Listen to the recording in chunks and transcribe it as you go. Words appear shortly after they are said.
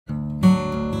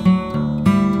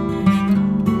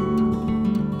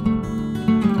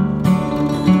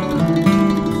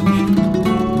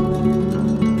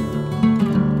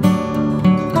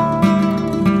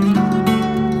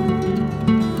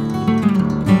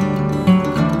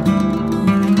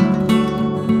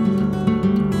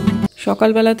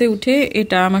সকালবেলাতে উঠে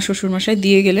এটা আমার শ্বশুরমশাই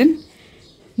দিয়ে গেলেন।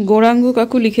 গৌরাঙ্গ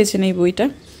কাকু লিখেছেন এই বইটা।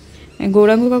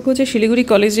 গৌরাঙ্গ কাকু হচ্ছে শিলিগুড়ি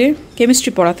কলেজে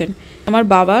কেমিস্ট্রি পড়াতেন। আমার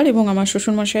বাবার এবং আমার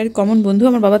শ্বশুরমশাইয়ের কমন বন্ধু,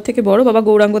 আমার বাবার থেকে বড়, বাবা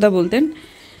গৌরাঙ্গদা বলতেন।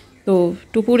 তো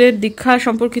টুপুরের দীক্ষা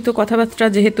সম্পর্কিত কথাবার্তা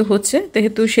যেহেতু হচ্ছে,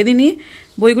 যেহেতু সেদিনই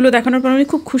বইগুলো দেখানোর পর উনি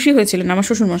খুব খুশি হয়েছিলেন আমার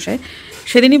শ্বশুরমশাই।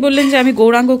 সেদিনই বললেন যে আমি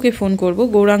গৌরাঙ্গকে ফোন করব।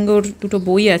 গৌরাঙ্গর দুটো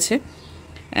বই আছে,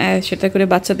 সেটা করে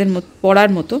বাচ্চাদের পড়ার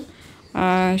মতো,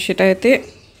 সেটাতে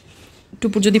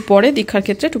টুপুর যদি পড়ে দীক্ষার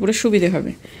ক্ষেত্রে টুপুরের সুবিধে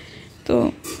হবে। তো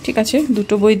ঠিক আছে,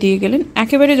 দুটো বই দিয়ে গেলেন।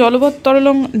 একেবারে জলবৎ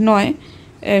তরলং নয়,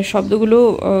 শব্দগুলো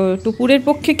টুপুরের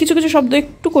পক্ষে কিছু কিছু শব্দ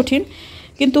একটু কঠিন,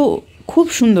 কিন্তু খুব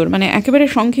সুন্দর, মানে একেবারে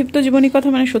সংক্ষিপ্ত জীবনী কথা,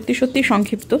 মানে সত্যি সত্যি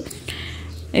সংক্ষিপ্ত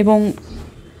এবং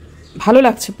ভালো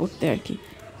লাগছে পড়তে আর কি।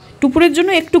 টুপুরের জন্য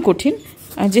একটু কঠিন,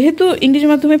 যেহেতু ইংরেজি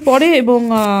মাধ্যমে পড়ে এবং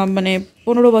মানে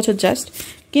 15 বছর জাস্ট,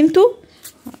 কিন্তু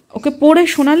ওকে পড়ে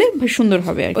শোনালে বেশ সুন্দর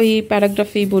হবে। ওই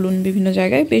প্যারাগ্রাফেই বলুন, বিভিন্ন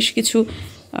জায়গায় বেশ কিছু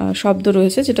শব্দ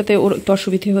রয়েছে যেটাতে ওর একটু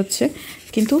অসুবিধে হচ্ছে,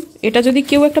 কিন্তু এটা যদি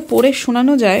কেউ একটা পড়ে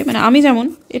শোনানো যায়, মানে আমি যেমন,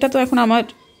 এটা তো এখন আমার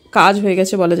কাজ হয়ে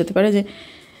গেছে বলা যেতে পারে, যে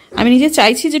আমি নিজে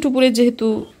চাইছি যে টুপুরের যেহেতু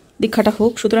দীক্ষাটা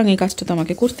হোক, সুতরাং এই কাজটা তো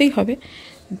আমাকে করতেই হবে।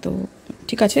 তো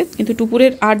ঠিক আছে, কিন্তু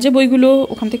টুপুরের আর যে বইগুলো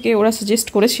ওখান থেকে ওরা সাজেস্ট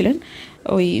করেছিলেন,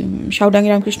 ওই সাউডাঙ্গি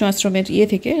রামকৃষ্ণ আশ্রমের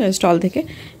থেকে স্টল থেকে,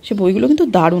 সে বইগুলো কিন্তু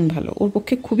দারুণ ভালো, ওর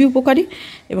পক্ষে খুবই উপকারী,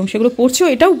 এবং সেগুলো পড়ছেও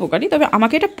এটাও উপকারী, তবে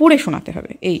আমাকে এটা পড়ে শোনাতে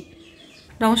হবে। এই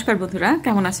নমস্কার বন্ধুরা,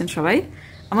 কেমন আছেন সবাই?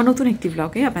 আমার নতুন একটি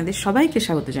ব্লগে আপনাদের সবাইকে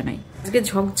স্বাগত জানাই। আজকে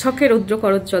ঝকঝকে রৌদ্র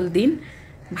করজ্জ্বল দিন,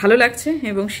 ভালো লাগছে,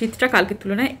 এবং শীতটা কালকের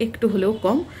তুলনায় একটু হলেও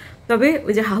কম। তবে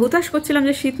ওই যে হাহুতাশ করছিলাম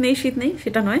যে শীত নেই শীত নেই,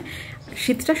 সেটা নয়,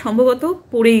 শীতটা সম্ভবত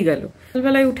পড়েই গেল।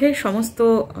 সকালবেলায় উঠে সমস্ত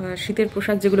শীতের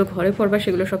পোশাক যেগুলো ঘরে পরবা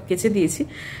সেগুলো সব কেচে দিয়েছি,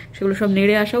 সেগুলো সব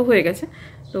নেড়ে আসাও হয়ে গেছে।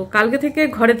 তো কালকে থেকে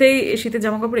ঘরেতেই শীতের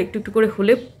জামাকাপড় একটু একটু করে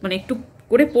হলে, মানে একটু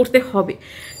করে পরতে হবে,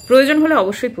 প্রয়োজন হলে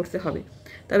অবশ্যই পরতে হবে।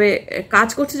 তবে কাজ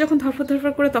করছি যখন ধরফর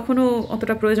ধরফর করে, তখনও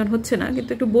অতটা প্রয়োজন হচ্ছে না,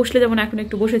 কিন্তু একটু বসলে, যেমন এখন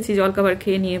একটু বসেছি জলখাবার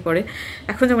খেয়ে নিয়ে পরে,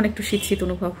 এখন যেমন একটু শীত শীত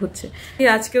অনুভব হচ্ছে।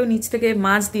 আজকেও নিচ থেকে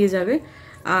মাছ দিয়ে যাবে,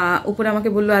 উপরে আমাকে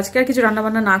বললো আজকে আর কিছু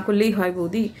রান্নাবান্না না করলেই হয়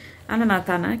বৌদি। না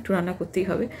তা না, একটু রান্না করতেই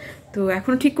হবে। তো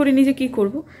এখনও ঠিক করিনি যে কী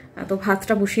করবো। তো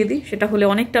ভাতটা বসিয়ে দিই, সেটা হলে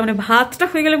অনেকটা, মানে ভাতটা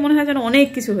হয়ে গেলে মনে হয় যেন অনেক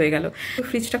কিছু হয়ে গেল। তো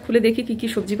ফ্রিজটা খুলে দেখি কী কী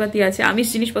সবজিপাতি আছে, আমিষ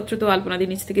জিনিসপত্র তো আলপনাদি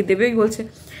নিচ থেকে দেবেই বলছে,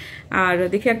 আর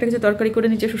দেখি একটা কিছু তরকারি করে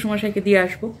নিচে শ্বশুরমশাইকে দিয়ে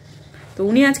আসবো। তো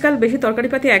উনি আজকাল বেশি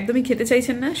তরকারিপাতি একদমই খেতে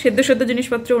চাইছেন না, সেদ্ধ সেদ্ধ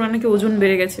জিনিসপত্র ওনার নাকি ওজন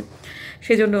বেড়ে গেছে,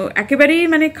 সেই জন্য একেবারেই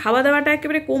মানে খাওয়া দাওয়াটা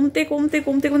একেবারে কমতে কমতে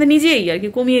কমতে কমতে নিজেই আর কি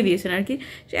কমিয়ে দিয়েছেন আর কি।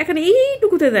 সে এখন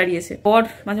এইটুকুতে দাঁড়িয়েছে। পর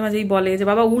মাঝে মাঝেই বলে যে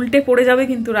বাবা উল্টে পড়ে যাবে,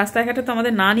 কিন্তু রাস্তাঘাটে তো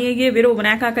আমাদের না নিয়ে গিয়ে বেরো, মানে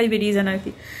একা একাই বেরিয়ে যান আর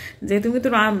কি, যে তুমি কিন্তু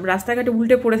রাস্তাঘাটে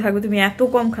উল্টে পড়ে থাকবে, তুমি এত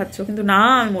কম খাচ্ছ, কিন্তু না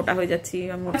আমি মোটা হয়ে যাচ্ছি।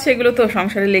 সেগুলো তো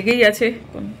সংসারে লেগেই আছে।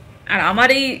 আর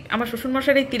আমার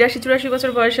শ্বশুরমশাইয়ের এই 83-84 বছর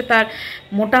বয়সে তার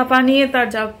মোটাপা নিয়ে তার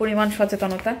যা পরিমাণ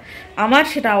সচেতনতা, আমার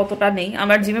সেটা অতটা নেই।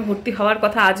 আমার জিমে ভর্তি হওয়ার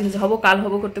কথা, আজ হবো কাল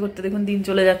হবো করতে করতে দেখুন দিন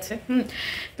চলে যাচ্ছে।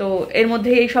 তো এর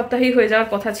মধ্যে এই সপ্তাহেই হয়ে যাওয়ার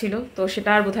কথা ছিল, তো সেটা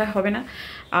আর বোধহয় হবে না।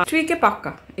 নেক্সট উইকে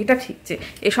পাক্কা, এটা ঠিক যে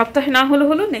এই সপ্তাহে না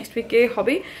হলো নেক্সট উইকে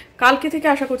হবেই। কালকে থেকে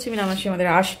আশা করছি মিনামাসি আমাদের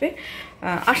আসবে,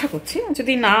 আশা করছি।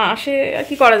 যদি না আসে আর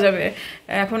কি করা যাবে,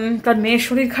 এখন তার মেয়ের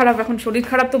শরীর খারাপ, এখন শরীর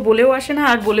খারাপ তো বলেও আসে না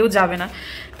আর বলেও যাবে না,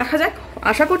 দেখা যাক।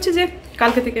 আশা করছি যে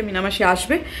কালকে থেকে মিনামাসি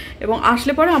আসবে, এবং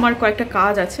আসলে পরে আমার কয়েকটা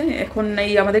কাজ আছে। এখন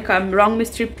এই আমাদের রং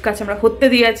মিস্ত্রির কাছে আমরা হতে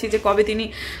দিয়ে আছি যে কবে তিনি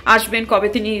আসবেন, কবে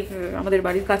তিনি আমাদের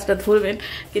বাড়ির কাজটা ধরবেন,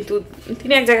 কিন্তু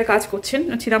তিনি এক জায়গায় কাজ করছেন।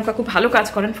 শ্রীরাম কাকু ভালো কাজ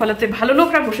করেন, ফলাতে ভালো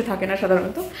লোকরা বসে থাকে না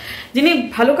সাধারণত, যিনি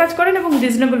ভালো কাজ করেন এবং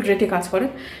রিজনেবল রেটে কাজ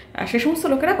করেন সে সমস্ত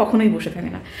লোকেরা কখনোই বসে থাকে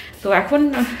না। তো এখন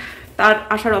তার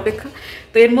আসার অপেক্ষা।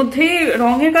 তো এর মধ্যেই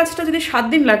রঙের কাজটা যদি 7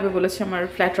 দিন লাগবে বলেছে আমার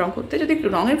ফ্ল্যাট রং করতে, যদি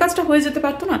রঙের কাজটা হয়ে যেতে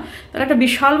পারতো না, তাহলে একটা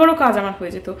বিশাল বড় কাজ আমার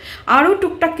হয়ে যেত। আরও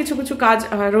টুকটাক কিছু কিছু কাজ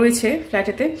রয়েছে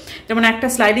ফ্ল্যাটেতে, যেমন একটা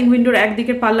স্লাইডিং উইন্ডোর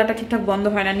একদিকের পাল্লাটা ঠিকঠাক বন্ধ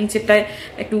হয় না, নিচেরটায়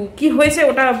একটু কি হয়েছে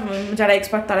ওটা যারা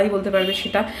এক্সপার্ট তারাই বলতে পারবে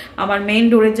সেটা। আমার মেইন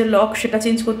ডোরের যে লক সেটা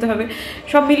চেঞ্জ করতে হবে,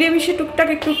 সব মিলিয়ে মিশিয়ে টুকটাক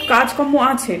একটু কাজকর্ম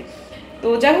আছে। তো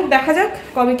যাই হোক, দেখা যাক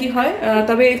কবে কি হয়।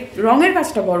 তবে রঙের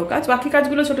কাজটা বড় কাজ, বাকি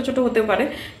কাজগুলো ছোট ছোট হতে পারে,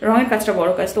 রঙের কাজটা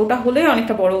বড় কাজ। তো ওটা হলে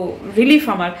অনেকটা বড় রিলিফ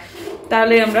আমার,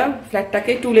 তাহলে আমরা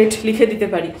ফ্ল্যাটটাকে টু লেট লিখে দিতে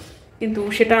পারি, কিন্তু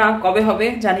সেটা কবে হবে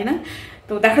জানি না।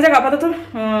 তো দেখা যাক, আপাতত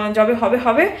যবে হবে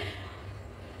হবে।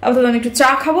 আপাতত আমি একটু চা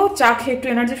খাবো, চা খেয়ে একটু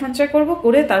এনার্জি সঞ্চয় করবো,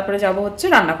 করে তারপরে যাব হচ্ছে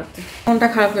রান্না করতে। ফোনটা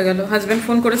খারাপ হয়ে গেল, হাজব্যান্ড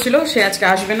ফোন করেছিল, সে আজকে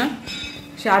আসবে না,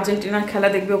 সে আর্জেন্টিনার খেলা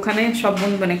দেখবে ওখানে। সব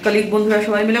মানে কলিগ বন্ধুরা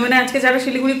সবাই মিলে, মানে আজকে যারা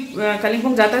শিলিগুড়ি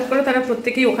কালিম্পং যাতায়াত করে তারা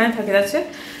প্রত্যেকেই ওখানে থাকে যাচ্ছে,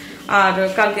 আর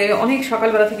কালকে অনেক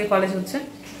সকালবেলা থেকে কলেজ হচ্ছে,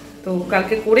 তো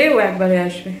কালকে করে ও একবারে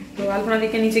আসবে। তো আলপনা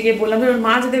দিকে নিচে গিয়ে বললাম ওর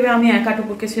মাছ দেবে, আমি একা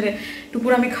টুপুরকে ছেড়ে,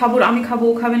 টুপুর আমি খাবো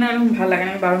ও খাবে না, এরকম ভালো লাগে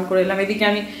না, আমি বারণ করে এলাম। এদিকে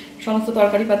আমি সমস্ত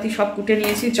তরকারি পাতি সব কুটে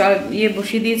নিয়েছি,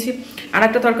 বসিয়ে দিয়েছি। আর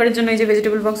একটা তরকারির জন্য এই যে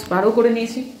ভেজিটেবল বক্স বারও করে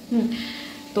নিয়েছি।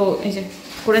 তো এই যে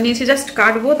করে নিয়েছি, জাস্ট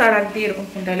কাটবো তার আগ দিয়ে এরকম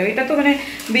ফোনটা এলো। এটা তো মানে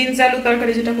বিনস আলু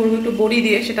তরকারি যেটা করবো একটু বড়ি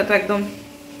দিয়ে, সেটা তো একদম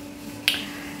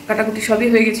কাটাকুটি সবই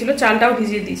হয়ে গেছিলো। চালটাও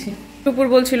ভিজিয়ে দিয়েছি। টুপুর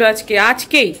বলছিল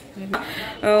আজকেই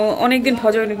অনেকদিন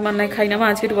ভজনী মান্নায় খাই না মা,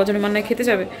 আজকে একটু ভজনী মান্নায় খেতে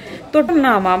যাবে। তো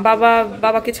না মা,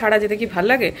 বাবাকে ছাড়া যেতে কি ভাল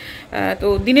লাগে? তো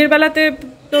দিনের বেলাতে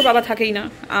তো বাবা থাকেই না,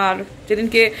 আর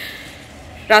যেদিনকে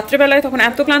রাত্রেবেলায় তখন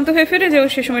এত ক্লান্ত হয়ে ফেরে যে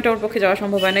সে সময়টা ওর পক্ষে যাওয়া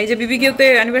সম্ভব হয় না। এই যে বিবিকেওতে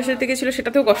অ্যানিভার্সারিতে গেছিলো,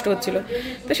 সেটাতেও কষ্ট হচ্ছিল।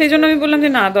 তো সেই জন্য আমি বললাম যে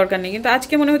না, দরকার নেই। কিন্তু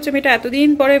আজকে মনে হচ্ছে মেয়েটা এতদিন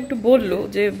পরে একটু বললো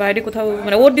যে বাইরে কোথাও,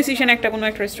 মানে ওর ডিসিশন একটা কোনো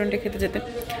একটা রেস্টুরেন্টে খেতে যেতে,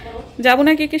 যাবো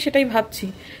না কি সেটাই ভাবছি।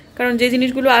 কারণ যে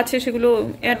জিনিসগুলো আছে সেগুলো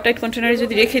এয়ারটাইট কন্টেনারে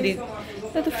যদি রেখে দিই,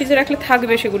 তো ফ্রিজে রাখলে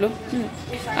থাকবে সেগুলো।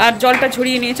 আর জলটা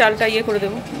ঝরিয়ে নিয়ে চালটা করে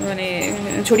দেবো, মানে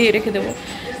ঝরিয়ে রেখে দেবো।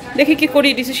 দেখি কি করি,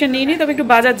 ডিসিশন নিয়ে নিই। তবে একটু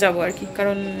বাজার যাবো আর কি,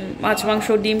 কারণ মাছ মাংস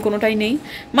ডিম কোনোটাই নেই।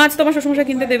 মাছ তো আমার শ্বশুরমশাই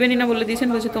কিনতে দেবেনই না বলে দিয়েছেন,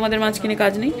 বলছে তোমাদের মাছ কিনে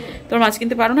কাজ নেই, তোমার মাছ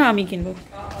কিনতে পারো না, আমি কিনবো।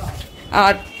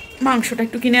 আর মাংসটা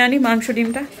একটু কিনে আনি, মাংস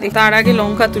ডিমটা। তার আগে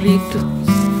লঙ্কা তুলি একটু।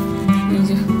 এই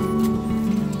যে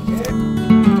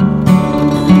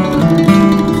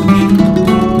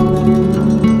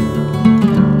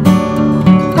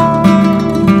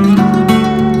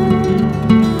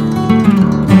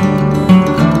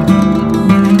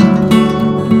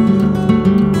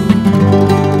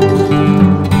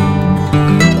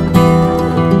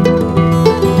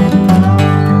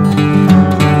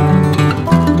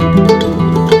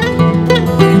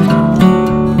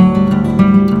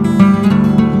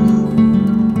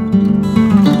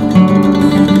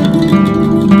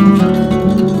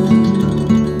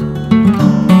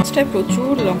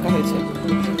প্রচুর লঙ্কা হয়েছে,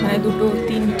 মানে 2,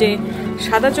 3টে,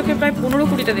 সাদা চোখে প্রায়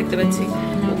 15-20টা দেখতে পাচ্ছি,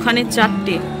 ওখানে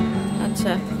 4টে।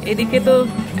 আচ্ছা, এদিকে তো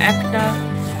 1টা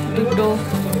 2টো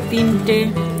 3টে,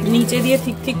 নিচে দিয়ে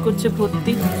ঠিক ঠিক করছে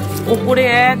ভর্তি, ওপরে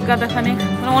এক গাদাখানে,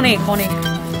 মানে অনেক অনেক।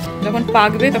 যখন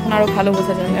পাকবে তখন আরো ভালো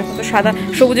বোঝা যাবে। এখন তো সাদা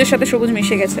সবুজের সাথে সবুজ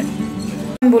মিশে গেছে।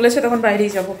 বলেছে তখন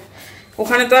বাইরেই যাব,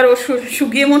 ওখানে তো আর ও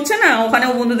শুকিয়ে মরছে না, ওখানে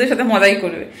ও বন্ধুদের সাথে মজাই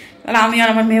করবে। তাহলে আমি আর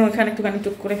আমার মেয়ে ওখানে একটুখানি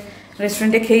টুক করে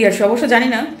রেস্টুরেন্টে খেয়েই আসি। অবশ্য জানি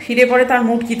না ফিরে পরে তার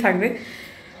মুড কি থাকবে,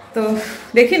 তো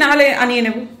দেখি, না হলে আনিয়ে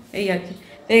নেব এই আর কি।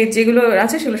 এই যেগুলো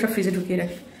আছে সেগুলো সব ফ্রিজে ঢুকিয়ে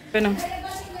রাখি না।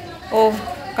 ও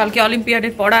কালকে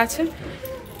অলিম্পিয়াডের পড়া আছে,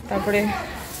 তারপরে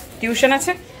টিউশন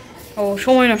আছে, ও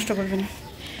সময় নষ্ট করবে না,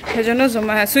 সেজন্য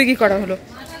সুইগি করা হলো।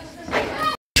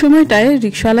 সময়টায়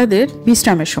রিক্সাওয়ালাদের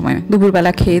বিশ্রামের সময়,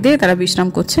 দুপুরবেলা খেয়ে দিয়ে তারা বিশ্রাম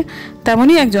করছে,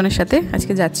 তেমনই একজনের সাথে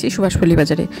আজকে যাচ্ছি সুভাষপল্লী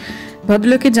বাজারে।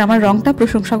 ভদ্রলোকের জামার রংটা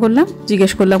প্রশংসা করলাম,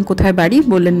 জিজ্ঞেস করলাম কোথায় বাড়ি,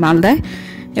 বললেন মালদায়।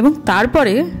 এবং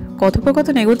তারপরে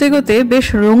কথোপকথন এগোতে এগোতে বেশ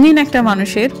রঙিন একটা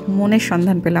মানুষের মনের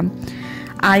সন্ধান পেলাম।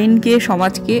 আইনকে,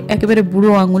 সমাজকে একেবারে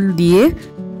বুড়ো আঙুল দিয়ে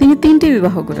তিনি 3টে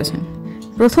বিবাহ করেছেন।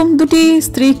 প্রথম 2টি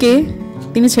স্ত্রীকে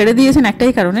তিনি ছেড়ে দিয়েছেন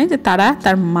একটাই কারণে, যে তারা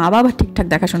তার মা বাবা ঠিকঠাক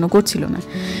দেখাশোনা করছিল না,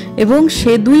 এবং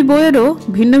সে 2 বউয়েরও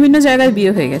ভিন্ন ভিন্ন জায়গায়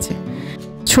বিয়ে হয়ে গেছে।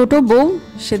 ছোট বউ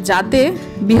সে জাতে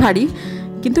বিহারি,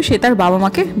 কিন্তু সে তার বাবা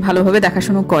মাকে ভালোভাবে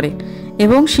দেখাশোনা করে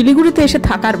এবং শিলিগুড়িতে এসে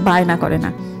থাকার বায়না করে না।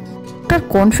 তার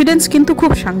কনফিডেন্স কিন্তু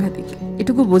খুব সাংঘাতিক,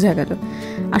 এটুকু বোঝা গেল।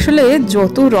 আসলে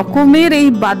যত রকমের এই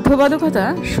বাধ্যবাধকতা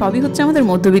সবই হচ্ছে আমাদের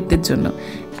মধ্যবিত্তের জন্য।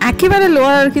 একেবারে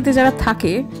লোয়ার আর্কিতে যারা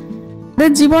থাকে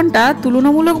তাদের জীবনটা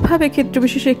তুলনামূলকভাবে ক্ষেত্র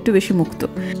বিশেষে একটু বেশি মুক্ত।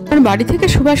 কারণ বাড়ি থেকে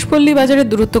সুভাষপল্লী বাজারের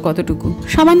দূরত্ব কতটুকু,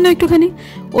 সামান্য একটুখানি।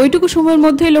 ওইটুকু সময়ের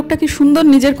মধ্যেই লোকটা কি সুন্দর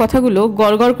নিজের কথাগুলো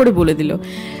গড়গড় করে বলে দিল।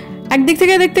 একদিক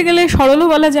থেকে দেখতে গেলে সরলও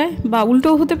বলা যায়, বা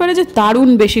উল্টোও হতে পারে যে দারুণ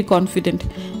বেশি কনফিডেন্ট।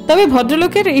 তবে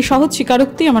ভদ্রলোকের এই সহজ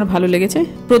স্বীকারোক্তি আমার ভালো লেগেছে।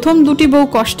 প্রথম 2টি বউ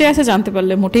কষ্টে আছে জানতে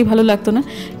পারলে মোটেই ভালো লাগতো না,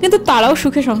 কিন্তু তারাও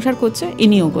সুখে সংসার করছে,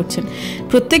 ইনিও করছেন।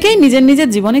 প্রত্যেকেই নিজের নিজের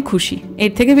জীবনে খুশি,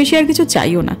 এর থেকে বেশি আর কিছু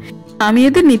চাইও না। আমি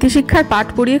এদের নীতিশিক্ষার পাঠ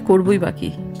পড়িয়ে করবই বাকি,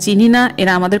 চিনি না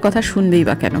এরা আমাদের কথা শুনবেই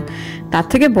বা কেন। তার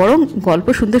থেকে বরং গল্প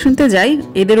শুনতে শুনতে যাই,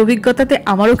 এদের অভিজ্ঞতাতে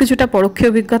আমারও কিছুটা পরোক্ষ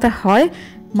অভিজ্ঞতা হয়,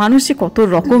 মানুষ যে কত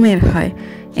রকমের হয়,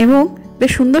 এবং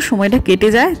বেশ সুন্দর সময়টা কেটে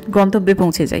যায়, গন্তব্যে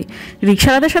পৌঁছে যাই।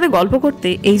 রিক্সাওয়ালাদের সাথে গল্প করতে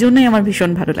এই জন্যই আমার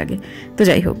ভীষণ ভালো লাগে। তো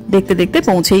যাই হোক, দেখতে দেখতে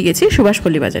পৌঁছেই গেছি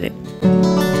সুভাষপল্লী বাজারে।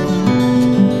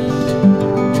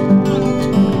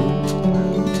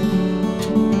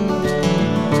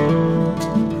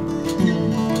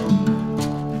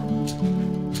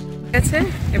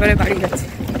 এবারে বাড়ি যাচ্ছি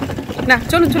না,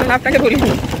 চলুন চলুন, আপনাকে বলি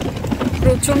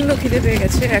প্রচণ্ড খিদে পেয়ে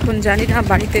গেছে। এখন জানি না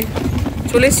বাড়িতে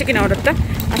চলে এসছে কিনা অর্ডারটা,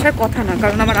 আসার কথা না,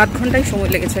 কারণ আমার আধ ঘন্টাই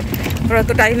সময় লেগেছে। ওরা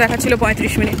তো টাইম লেখা ছিল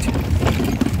 35 মিনিট,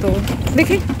 তো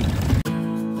দেখি।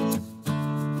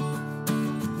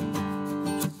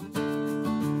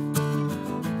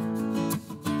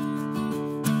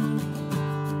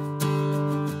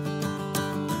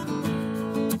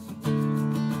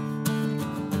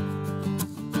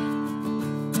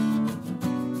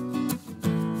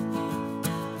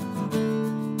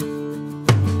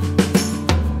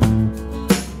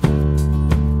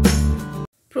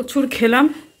 প্রচুর খেলাম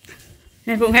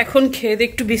এবং এখন খেয়ে দিয়ে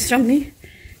একটু বিশ্রাম নিই,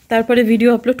 তারপরে ভিডিও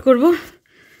আপলোড করব,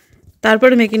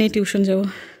 তারপরে মেয়েকে নিয়ে টিউশন যাব।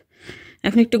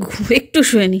 এখন একটু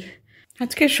শুয়ে নিই।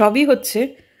 আজকে সবই হচ্ছে,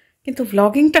 কিন্তু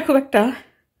ব্লগিংটা খুব একটা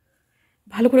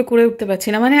ভালো করে উঠতে পারছি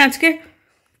না। মানে আজকে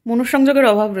মনোসংযোগের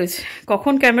অভাব রয়েছে,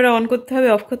 কখন ক্যামেরা অন করতে হবে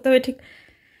অফ করতে হবে ঠিক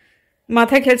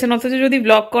মাথায় খেলছে না। অথচ যদি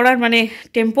ব্লগ করার মানে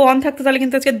টেম্পো অন থাকতো তাহলে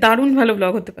কিন্তু আজকে দারুণ ভালো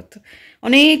ব্লগ হতে পারতো।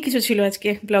 অনেক কিছু ছিল আজকে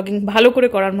ব্লগিং ভালো করে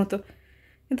করার মতো,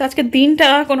 কিন্তু আজকে দিনটা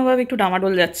কোনোভাবে একটু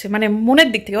ডামাডোল যাচ্ছে, মানে মনের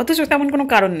দিক থেকে, অথচ তেমন কোনো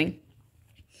কারণ নেই।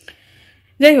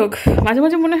 যাই হোক, মাঝে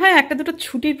মাঝে মনে হয় একটা দুটো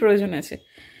ছুটির প্রয়োজন আছে,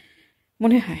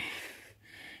 মনে হয়।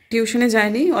 টিউশনে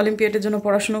যায়নি, অলিম্পিয়াডের জন্য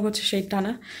পড়াশুনো করছে সেই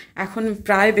টানা। এখন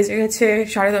প্রায় বেজে গেছে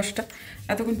 10:30।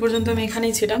 এতক্ষণ পর্যন্ত আমি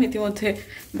এখানেই ছিলাম। ইতিমধ্যে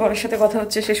বরের সাথে কথা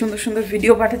হচ্ছে, সে সুন্দর সুন্দর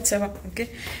ভিডিও পাঠাচ্ছে আমাকে।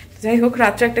 যাই হোক,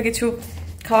 রাত্রে একটা কিছু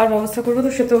খাওয়ার ব্যবস্থা করবো, তো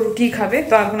সে তো রুটি খাবে।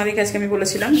 তো আলপনাদিকে আজকে আমি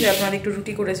বলেছিলাম যে আপনাদের একটু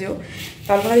রুটি করে যেও, তো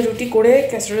আলপনাদি রুটি করে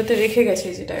ক্যাসারোলেতে রেখে গেছে,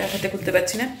 যেটা হাতে করতে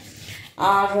পারছি না।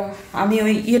 আর আমি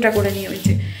ওই ইয়েটা করে নিই, ওই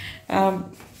যে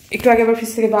একটু আগে আবার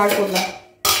ফ্রিজ থেকে বার করলাম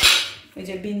এই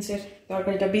যে বিনসের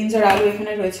তরকারিটা, বিনস আর আলু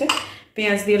এখানে রয়েছে,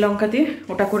 পেঁয়াজ দিয়ে লঙ্কা দিয়ে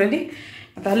ওটা করে দিই,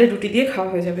 তাহলে রুটি দিয়ে খাওয়া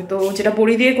হয়ে যাবে। তো যেটা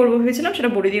বড়ি দিয়ে করবো ভেবেছিলাম, সেটা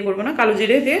বড়ি দিয়ে করবো না, কালো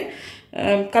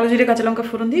জিরে কাঁচা লঙ্কা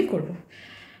ফোড়ন দিয়ে করবো।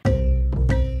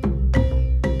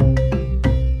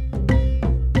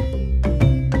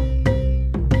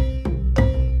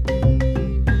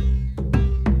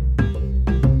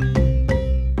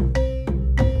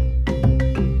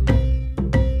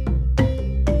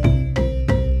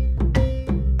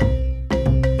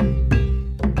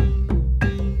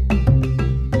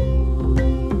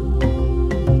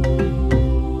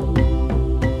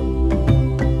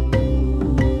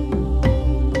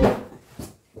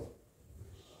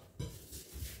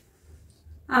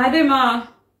 আরে মা,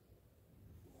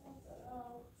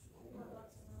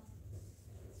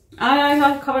 আয়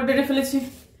খাবার বেড়ে ফেলেছি,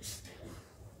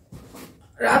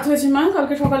 রাত হয়েছে মা,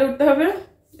 কালকে সকালে উঠতে হবে,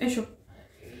 এসো।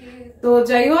 তো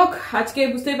যাই হোক, আজকে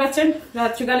বুঝতেই পারছেন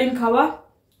রাত্রিকালীন খাওয়া,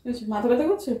 মাথা ব্যথা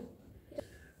করছে,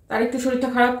 তার একটু শরীরটা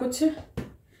খারাপ করছে।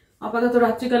 আপাতত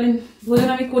রাত্রিকালীন ভোজন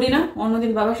আমি করি না,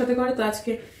 অন্যদিন বাবার সাথে করে, তো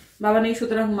আজকে বাবা নেই,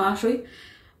 সুতরাং মা আসই।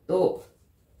 তো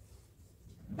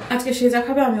আজকে সে যা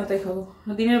খাবে আমিও তাই খাবো।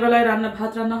 দিনের বেলায়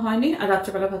ভাত রান্না হয়নি, আর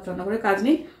রাত্রেবেলা ভাত রান্না করে কাজ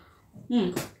নেই।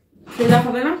 সে যা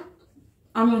খাবে না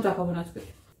আমিও তা খাবো না আজকে।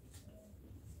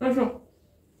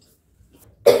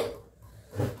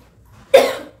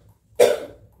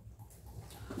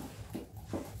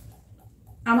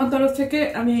 আমার তরফ থেকে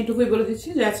আমি এটুকুই বলে দিচ্ছি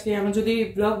যে আজকে আমার যদি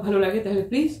ব্লগ ভালো লাগে তাহলে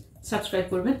প্লিজ সাবস্ক্রাইব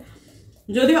করবেন।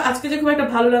 যদিও আজকে যে খুব একটা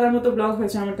ভালো লাগার মতো ব্লগ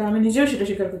হয়েছে আমারটা, আমি নিজেও সেটা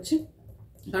স্বীকার করছি,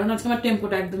 কারণ আজকে আমার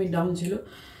টেম্পোটা একদমই ডাউন ছিল।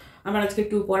 আমার আজকে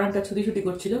একটু পড়ানটা ছুটি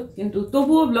করছিল, কিন্তু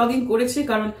তবুও ব্লগিং করেছি,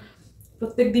 কারণ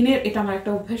প্রত্যেক দিনের এটা আমার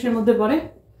একটা অভ্যাসের মধ্যে পড়ে।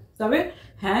 তবে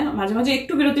হ্যাঁ, মাঝে মাঝে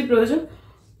একটু বিরতির প্রয়োজন,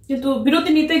 কিন্তু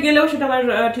বিরতি নিতে গেলেও সেটা আবার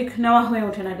ঠিক নেওয়া হয়ে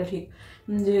ওঠে না। এটা ঠিক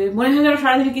যে মনে হয় যেন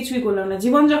সারাদিন কিছুই করলাম না,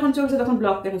 জীবন যখন চলছে তখন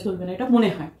ব্লগ কেন চলবে না, এটা মনে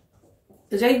হয়।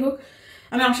 তো যাই হোক,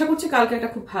 আমি আশা করছি কালকে একটা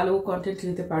খুব ভালো কন্টেন্ট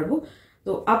দিতে পারবো।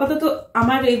 তো আপাতত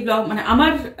আমার এই ব্লগ মানে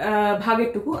আমার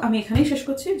ভাগেরটুকু আমি এখানেই শেষ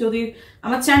করছি। যদি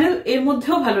আমার চ্যানেল এর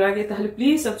মধ্যেও ভালো লাগে তাহলে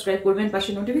প্লিজ সাবস্ক্রাইব করবেন, পাশে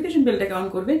নোটিফিকেশন বেলটাকে অন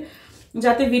করবেন,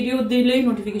 যাতে ভিডিও দিলেই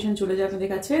নোটিফিকেশন চলে যায় আপনাদের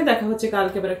কাছে। দেখা হচ্ছে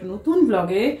কালকে আবার একটা নতুন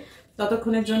ব্লগে।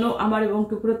 ততক্ষণের জন্য আমার এবং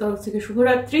টুকরোর তরফ থেকে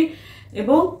শুভরাত্রি,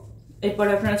 এবং এরপরে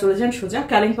আপনারা চলে যান সোজা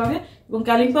কালিম্পংয়ে, এবং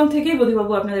কালিম্পং থেকেই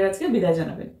বধিবাবু আপনাদের আজকে বিদায়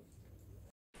জানাবেন।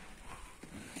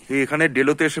 এখানে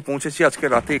ডেলোতে এসে পৌঁছেছি, আজকে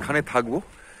রাতে এখানে থাকবো।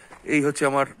 এই হচ্ছে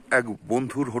আমার এক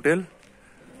বন্ধুর হোটেল,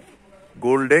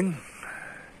 গোল্ডেন,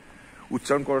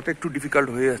 উচ্চারণ করাটা একটু ডিফিকাল্ট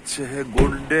হয়ে যাচ্ছে,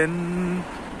 গোল্ডেন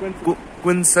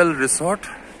কুইন্সেল রিসর্ট।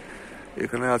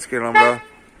 এখানে আজকে আমরা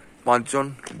 5 জন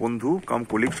বন্ধু কাম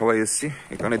কলিগ সবাই এসেছি।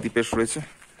 এখানে দীপেশ রয়েছে,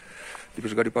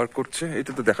 দীপেশ গাড়ি পার্ক করছে।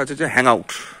 এইটা তো দেখা যাচ্ছে যে হ্যাং আউট।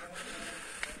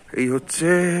 এই হচ্ছে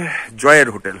জয়ের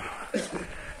হোটেল,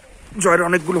 জয়ের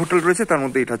অনেকগুলো হোটেল রয়েছে, তার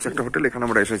মধ্যে এটা হচ্ছে একটা হোটেল, এখানে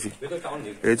আমরা এসেছি।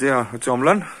 এই যে হচ্ছে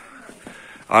অম্লান,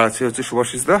 আর আছে হচ্ছে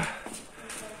সুভাষিস দা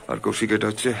আর কৌশিক। এটা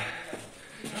হচ্ছে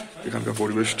এখানকার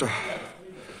পরিবেশটা,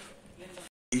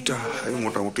 এইটা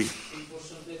মোটামুটি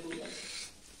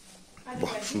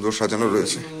বাহ সুন্দর সাজানো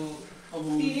রয়েছে,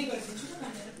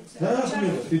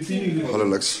 ভালো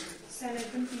লাগছে।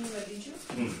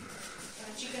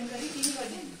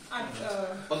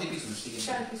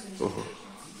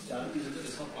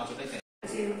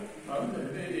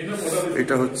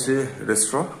 এটা হচ্ছে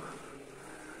রেস্টুরেন্ট,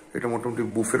 এটা মোটামুটি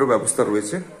বুফেরও ব্যবস্থা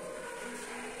রয়েছে।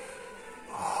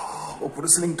 ওপরে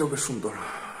সিলিংটাও বেশ সুন্দর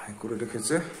করে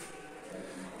রেখেছে।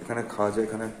 এখানে খাওয়া যায়,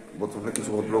 এখানে প্রথমে কিছু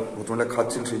ভদ্রলোক প্রথমে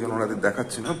খাচ্ছেন, সেই জন্য ওনাদের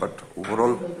দেখাচ্ছি না, বাট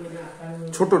ওভারঅল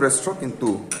ছোট রেস্টুরেন্ট কিন্তু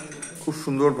খুব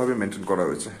সুন্দরভাবে মেনটেন করা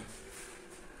হয়েছে।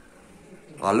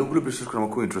 আলোগুলো বিশেষ করে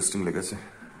আমার খুব ইন্টারেস্টিং লেগেছে।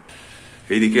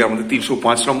 এইদিকে আমাদের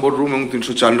 305 নম্বর রুম এবং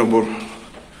 304 নম্বর,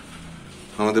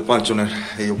 আমাদের 5 জনের।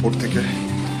 এই ওপর থেকে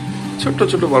ছোট্ট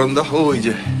ছোট্ট বারান্দা, ওই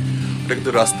যে এটা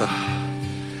কিন্তু রাস্তা,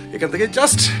 এখান থেকে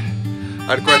জাস্ট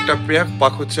আর কয়েকটা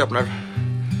পাক হচ্ছে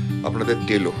আপনাদের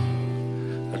টেলো,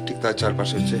 আর ঠিক তার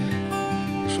চারপাশে হচ্ছে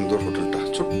সুন্দর হোটেলটা,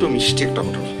 ছোট্ট মিষ্টি একটা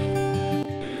হোটেল।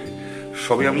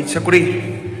 সবই আমি ইচ্ছা করেই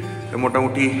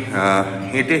মোটামুটি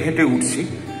হেঁটে হেঁটে উঠছি।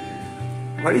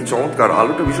 ভারী চমৎকার,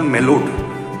 আলোটা ভীষণ মেলোড,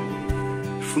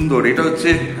 সুন্দর। এটা হচ্ছে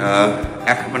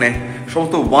মানে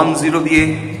সমস্ত 10 দিয়ে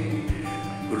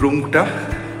রুমটা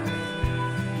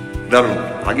দারুণ।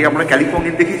 আগে আমরা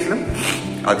ক্যালিফোর্নিয়া দেখিয়েছিলাম,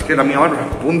 আজকের আমি আমার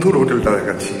বন্ধুর হোটেলটা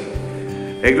দেখাচ্ছি।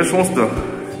 এগুলো সমস্ত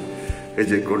এই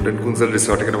যে গোল্ডেন কুইন্সেল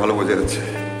রিসর্ট, এখানে ভালো বোঝা যাচ্ছে।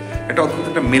 একটা অদ্ভুত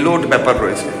একটা মেলোড ব্যাপার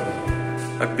রয়েছে,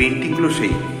 আর পেন্টিংগুলো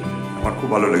সেই আমার খুব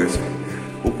ভালো লেগেছে।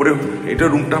 উপরে এটা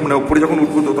রুমটা, মানে উপরে যখন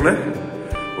উঠবো দোতলায়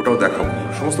ওটাও দেখাবো।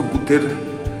 সমস্ত বুদ্ধের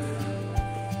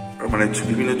মানে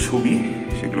বিভিন্ন ছবি,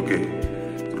 সেগুলোকে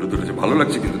তুলে ধরেছে, ভালো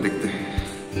লাগছে কিন্তু দেখতে।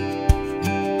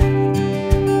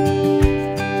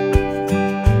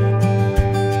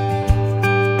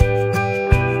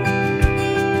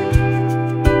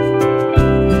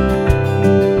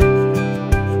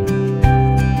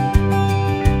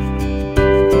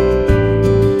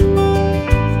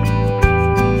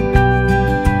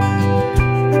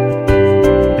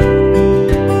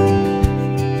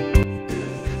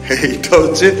 এইটা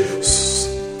হচ্ছে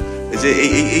যে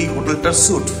এই হোটেলটার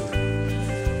স্যুট,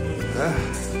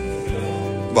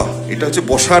 বাহ। এটা হচ্ছে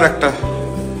বসার একটা,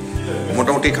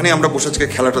 মোটামুটি এখানে আমরা বসে আজকে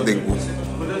খেলাটা দেখবো।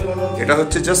 এটা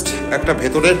হচ্ছে জাস্ট একটা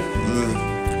ভেতরের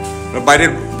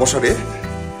বাইরের বসারে,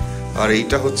 আর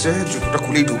এইটা হচ্ছে জুতোটা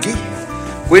খুলেই ঢুকি।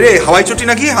 কই রে, হাওয়াই চটি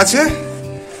নাকি আছে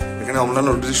এখানে? অমলান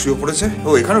অলরেডি শুয়ে পড়েছে। ও,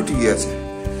 এখানেও টিভি আছে,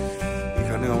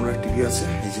 এখানে আমরা টিভি আছে।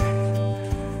 এই যে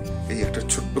এই একটা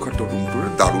ছোট্টখাটো রুম টুর,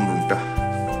 দারুণ রুমটা,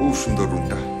 খুব সুন্দর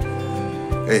রুমটা।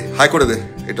 এই হাই করে দে।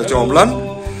 এটা হচ্ছে অমলান,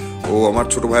 ও আমার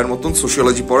ছোট ভাইয়ের মতন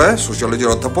সোশিওলজি পড়ায়, সোশিওলজির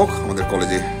অধ্যাপক আমাদের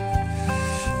কলেজে।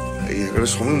 এই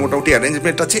সঙ্গে মোটামুটি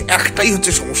অ্যারেঞ্জমেন্ট আছে। একটাই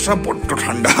হচ্ছে সমস্যা, বড্ড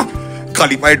ঠান্ডা,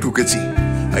 খালি পায়ে ঢুকেছি।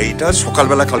 এইটা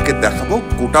সকালবেলা কালকে দেখাবো।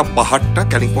 গোটা পাহাড়টা,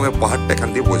 কালিম্পংয়ের পাহাড়টা এখান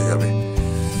দিয়ে বোঝা যাবে,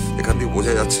 এখান দিয়ে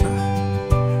বোঝা যাচ্ছে না,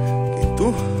 কিন্তু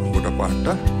গোটা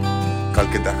পাহাড়টা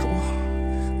কালকে দেখাবো,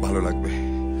 ভালো লাগবে।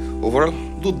 ওভারঅল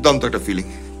দুর্দান্ত একটা ফিলিং,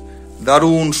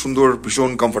 দারুণ সুন্দর,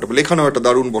 ভীষণ কমফোর্টেবল। এখানেও একটা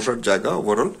দারুণ বসার জায়গা,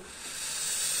 ওভারঅল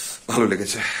ভালো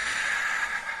লেগেছে।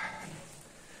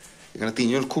 এখানে 3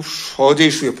 জন খুব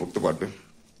সহজেই শুয়ে পড়তে পারবে।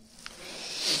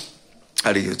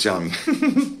 আর এই হচ্ছে আমি।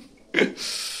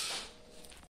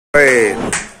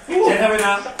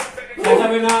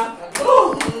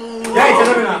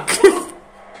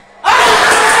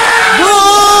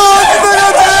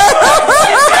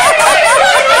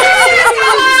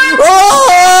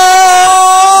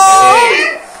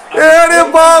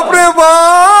 বাপরে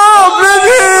বাপরে,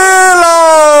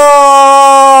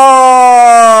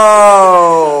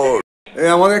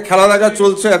 আমাদের খেলা দেখা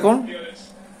চলছে এখন।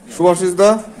 সুভাষিস দা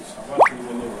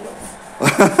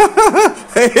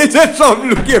এই যে সব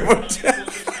লুকিয়ে পড়ছে।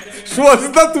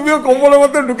 সুভাষিস দা, তুমিও কম্বলের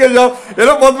মধ্যে ঢুকে যাও,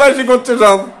 এরা বদমাইশি করছে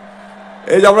সব।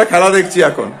 এই যে আমরা খেলা দেখছি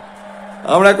এখন,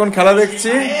 আমরা এখন খেলা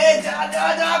দেখছি।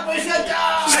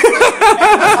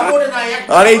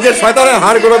 আর এই যে শয়তানের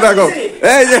হাড় গুলো দেখো,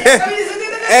 এই যে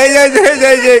এই যে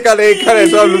এই যে এখানে এখানে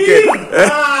সব লুকিয়ে।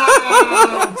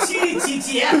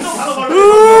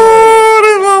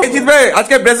 জিতবে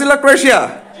আজকে ব্রাজিল আর ক্রোয়েশিয়া।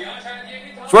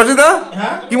 সুভাষিদা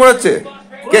কি মনে হচ্ছে?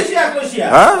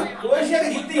 হ্যাঁ,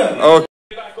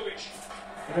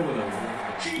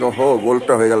 ওহো,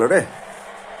 গোলটা হয়ে গেল রে।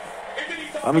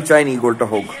 আমি চাইনি গোলটা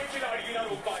হোক।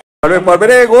 পারবে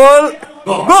রে, গোল।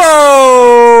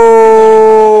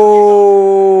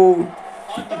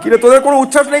 কিরে, তোদের কোনো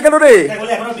উচ্ছ্বাস নেই কেন রে?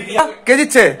 কে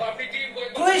জিতছে?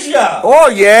 ও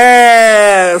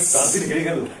ইয়েস,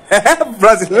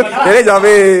 ব্রাজিল হেরে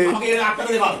যাবে।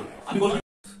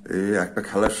 এই একটা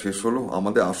খেলা শেষ হলো।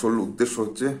 আমাদের আসল উদ্দেশ্য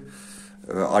হচ্ছে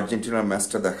আর্জেন্টিনার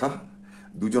ম্যাচটা দেখা।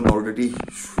 2 জন অলরেডি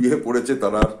শুয়ে পড়েছে,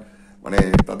 তারা মানে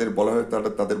তাদের বলা হয়,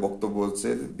 তাদের বক্তব্য হচ্ছে,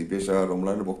 দীপেশ আর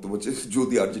অমলানের বক্তব্য হচ্ছে,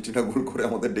 যদি আর্জেন্টিনা গোল করে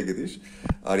আমাদের ডেকে দিস।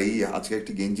 আর এই আজকে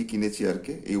একটি গেঞ্জি কিনেছি আর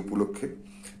কি, এই উপলক্ষে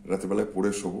রাতেরবেলায়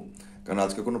পরে শোবো, কারণ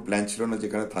আজকে কোনো প্ল্যান ছিল না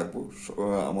যেখানে থাকবো।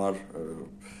 আমার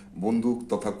বন্ধু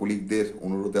তথা কলিগদের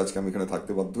অনুরোধে আজকে আমি এখানে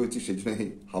থাকতে বাধ্য হয়েছি, সেই জন্য এই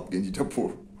হাফ গেঞ্জিটা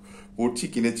পরছি,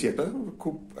 কিনেছি। এটা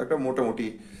খুব একটা মোটামুটি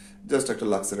জাস্ট একটা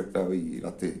লাক্সের একটা ওই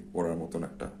রাতে পরার মতন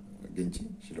একটা গেঞ্জি,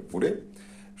 সেটা পরে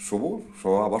শোবো।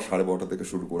 আবার 12:30 থেকে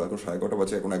শুরু করবো। এখন 11:30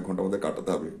 বাজে, এখন 1 ঘন্টা আমাদের কাটাতে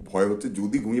হবে। ভয় হচ্ছে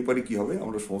যদি ঘুমিয়ে পারি কি হবে।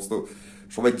 আমরা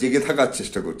সবাই জেগে থাকার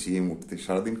চেষ্টা করছি এই মুহূর্তে।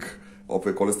 সারাদিন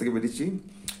কলেজ থেকে বেরিয়েছি,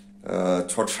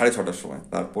 6:30টার সময়।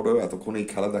 তারপরেও এতক্ষণ এই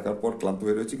খেলা দেখার পর ক্লান্ত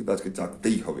হয়ে রয়েছে, কিন্তু আজকে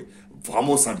জাগতেই হবে।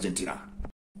 Vamos Argentina.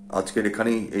 আজকের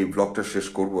এখানেই এই ব্লগটা শেষ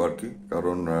করব আর কি,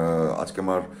 কারণ আজকে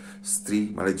আমার স্ত্রী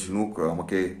মানে ঝিনুক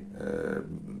আমাকে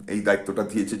এই দায়িত্বটা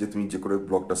দিয়েছে যে তুমি যে করে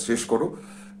ব্লগটা শেষ করো,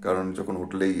 কারণ যখন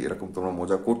হোটেলেই এরকম তোমরা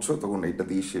মজা করছো তখন এইটা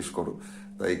দিয়ে শেষ করো।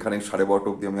 তাই এখানে 12:30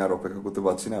 অব্দি আমি আর অপেক্ষা করতে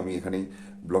পারছি না, আমি এখানেই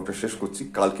ব্লগটা শেষ করছি।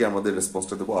 কালকে আমাদের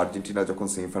রেসপন্সটা দেবো, আর্জেন্টিনা যখন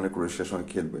সেমিফাইনাল ক্রোয়েশিয়ার সঙ্গে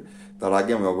খেলবে তার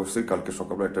আগে আমি অবশ্যই কালকে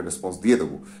সকালে একটা রেসপন্স দিয়ে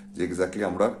দেবো যে এক্স্যাক্টলি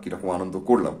আমরা কিরকম আনন্দ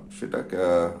করলাম, সেটা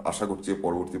আশা করছি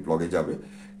পরবর্তী ব্লগে যাবে।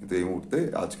 কিন্তু এই মুহূর্তে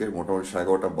আজকে মোটামুটি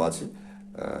 11:30 বাজে,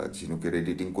 ঝিনুকের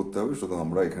এডিটিং করতে হবে, শুধু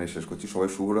আমরা এখানে শেষ করছি। সবাই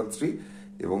শুভরাত্রি,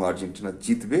 এবং আর্জেন্টিনা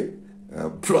জিতবে।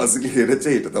 ব্রাজিল হেরেছে,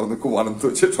 এটাতে আমাদের খুব আনন্দ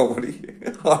হচ্ছে সবারই।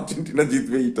 আর্জেন্টিনা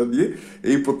জিতবে এটা নিয়ে,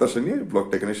 এই প্রত্যাশা নিয়ে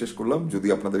ব্লগটা এখানে শেষ করলাম। যদি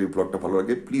আপনাদের এই ব্লগটা ভালো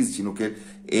লাগে, প্লিজ ঝিনুকের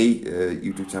এই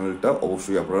ইউটিউব চ্যানেলটা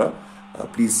অবশ্যই আপনারা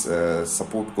প্লিজ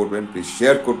সাপোর্ট করবেন, প্লিজ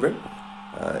শেয়ার করবেন,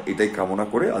 এটাই কামনা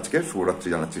করে আজকে শুভরাত্রি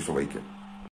জানাচ্ছি সবাইকে।